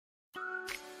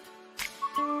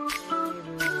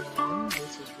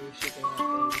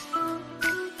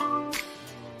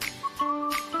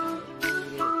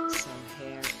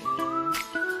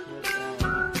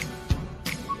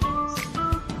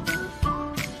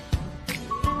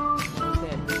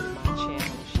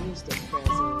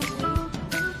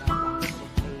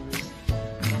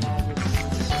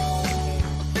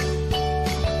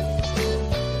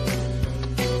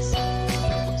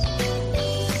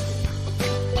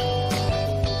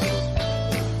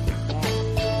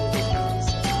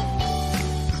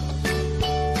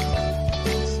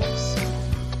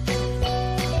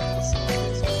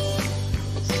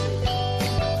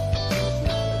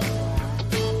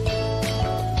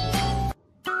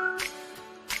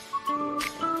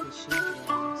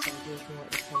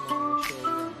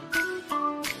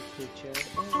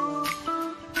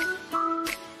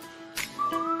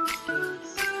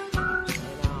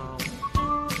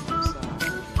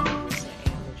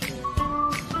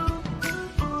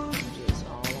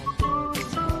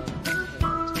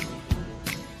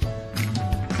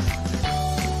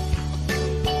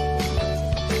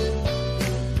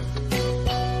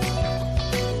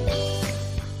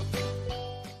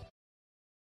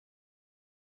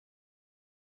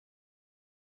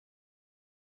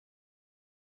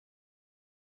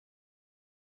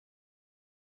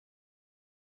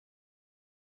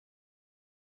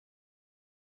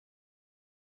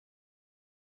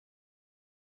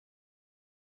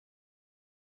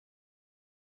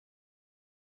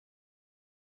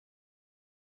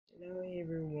Hello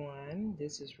everyone,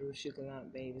 this is Ruth Sugar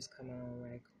Lump Babies coming on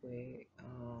right quick.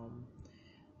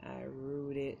 I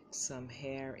rooted some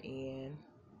hair in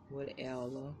with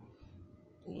Ella.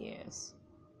 Yes.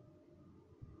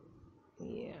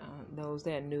 Yeah, those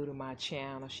that new to my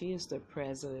channel, she is the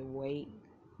president Weight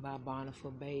by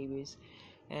Bountiful Babies.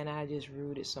 And I just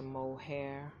rooted some more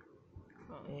hair.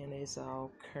 And it's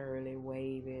all curly,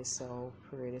 wavy, it's so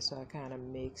pretty. So I kind of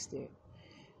mixed it.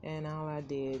 And all I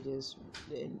did just,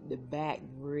 the back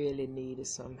really needed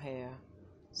some hair.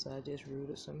 So I just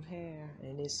rooted some hair,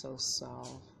 and it's so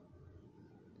soft.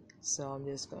 So I'm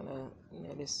just gonna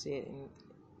let it sit and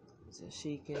so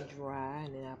she can dry,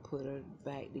 and then I put her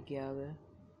back together.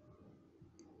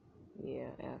 Yeah,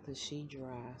 after she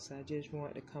dries. So I just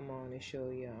want to come on and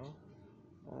show y'all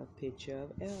a picture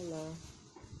of Ella.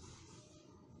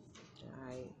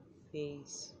 Alright,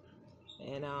 peace.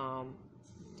 And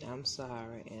I'm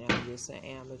sorry, and I'm just an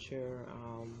amateur.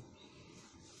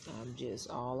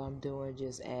 All I'm doing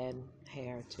just adding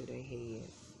hair to the head.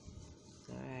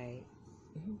 Alright.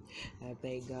 I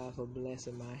thank God for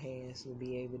blessing my hands to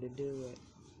be able to do it.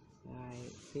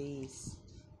 Alright, peace.